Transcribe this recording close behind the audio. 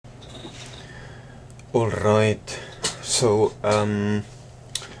Alright, so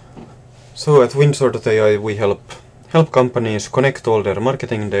so at windsor.ai we help companies connect all their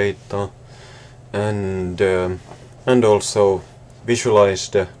marketing data and also visualize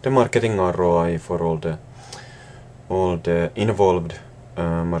the marketing ROI for all the involved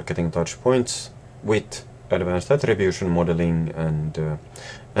marketing touch points with advanced attribution modeling and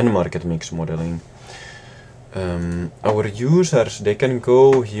market mix modeling. Our users, they can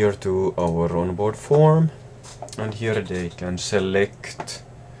go here to our onboard form, and here they can select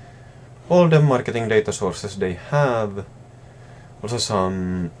all the marketing data sources they have. Also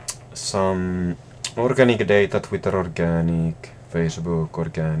some organic data, Twitter organic, Facebook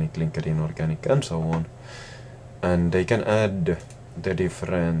organic, LinkedIn organic, and so on. And they can add the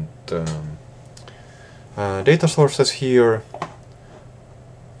different data sources here.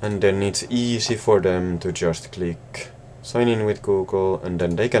 And then it's easy for them to just click sign in with Google, and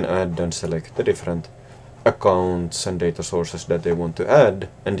then they can add and select the different accounts and data sources that they want to add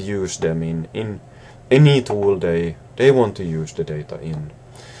and use them in any tool they want to use the data in.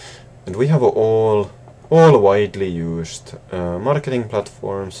 And we have all widely used marketing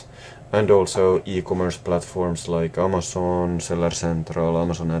platforms and also e-commerce platforms like Amazon, Seller Central,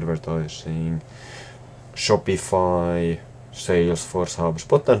 Amazon Advertising, Shopify, Salesforce,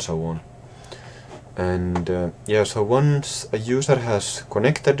 HubSpot, and so on. And yeah, so once a user has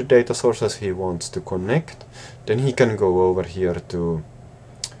connected the data sources he wants to connect, then he can go over here to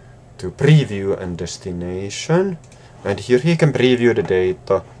preview and destination, and here he can preview the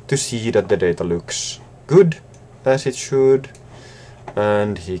data to see that the data looks good as it should,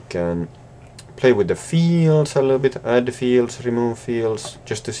 and he can play with the fields a little bit, add fields, remove fields,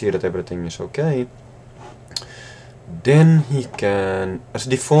 just to see that everything is okay. Then he can, as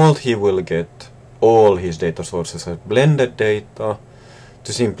default, he will get all his data sources as blended data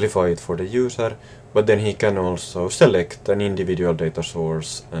to simplify it for the user, but then he can also select an individual data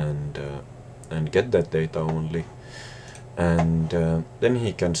source and get that data only. And then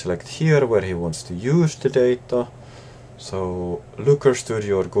he can select here where he wants to use the data. So Looker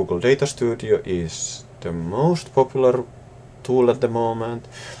Studio or Google Data Studio is the most popular tool at the moment,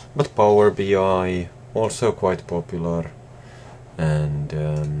 but Power BI also quite popular, and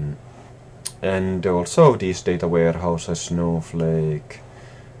also these data warehouses, Snowflake,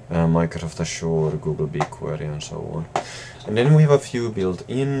 Microsoft Azure, Google BigQuery, and so on. And then we have a few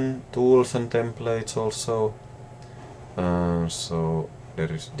built-in tools and templates also. So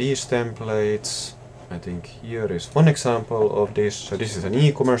there is these templates. I think here is one example of this. So this is an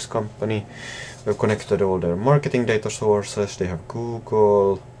e-commerce company. We've connected all their marketing data sources. They have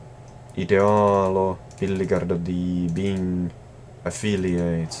Google, Idealo, Billigar.de, Bing,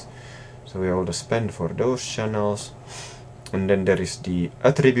 affiliates. So we have all the spend for those channels. And then there is the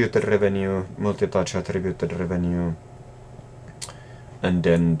attributed revenue, multi-touch attributed revenue. And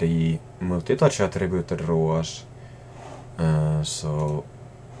then the multi-touch attributed ROAS. So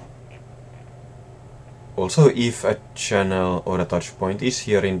also if a channel or a touch point is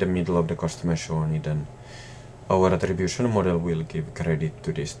here in the middle of the customer journey, then our attribution model will give credit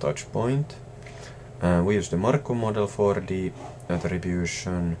to this touch point. We use the Markov model for the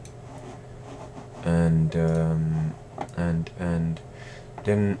attribution, and then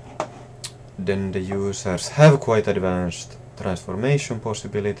the users have quite advanced transformation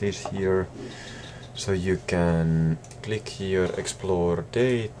possibilities here. So you can click here, explore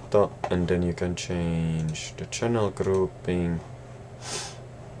data, and then you can change the channel grouping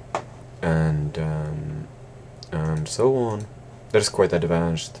and so on. There's quite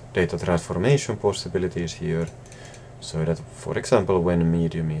advanced data transformation possibilities here, so that, for example, when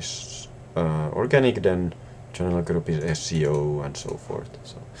medium is organic, then channel group is SEO and so forth.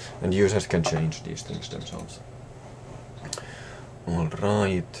 So, and users can change these things themselves.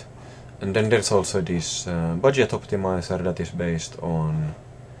 Alright, and then there's also this budget optimizer that is based on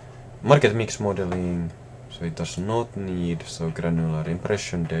market mix modeling, so it does not need so granular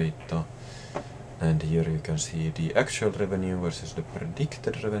impression data. And here you can see the actual revenue versus the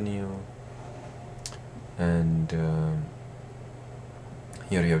predicted revenue. And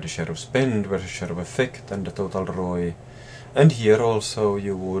here you have the share of spend versus share of effect and the total ROI. And here also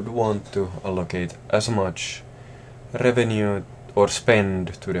you would want to allocate as much revenue or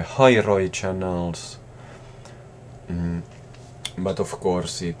spend to the high ROI channels. But of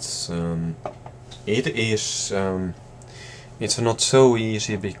course it's not so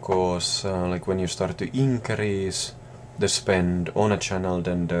easy, because like when you start to increase the spend on a channel,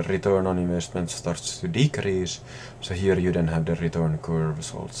 then the return on investment starts to decrease. So here you then have the return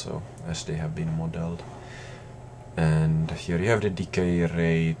curves also, as they have been modeled. And here you have the decay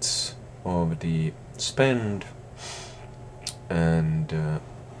rates of the spend, and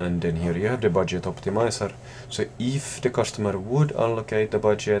then here you have the budget optimizer. So if the customer would allocate the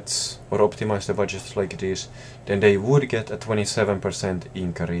budgets or optimize the budgets like this, then they would get a 27%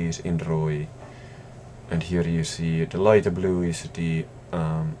 increase in ROI. And here you see the lighter blue is the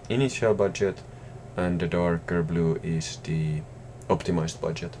initial budget, and the darker blue is the optimized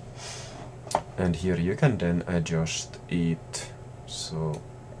budget. And here you can then adjust it. So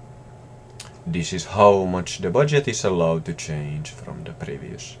this is how much the budget is allowed to change from the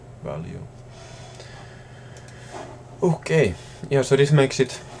previous value. Okay, yeah, so this makes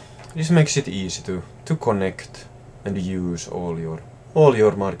it easy to connect and use all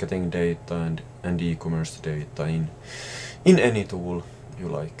your marketing data and e-commerce data in any tool you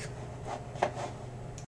like.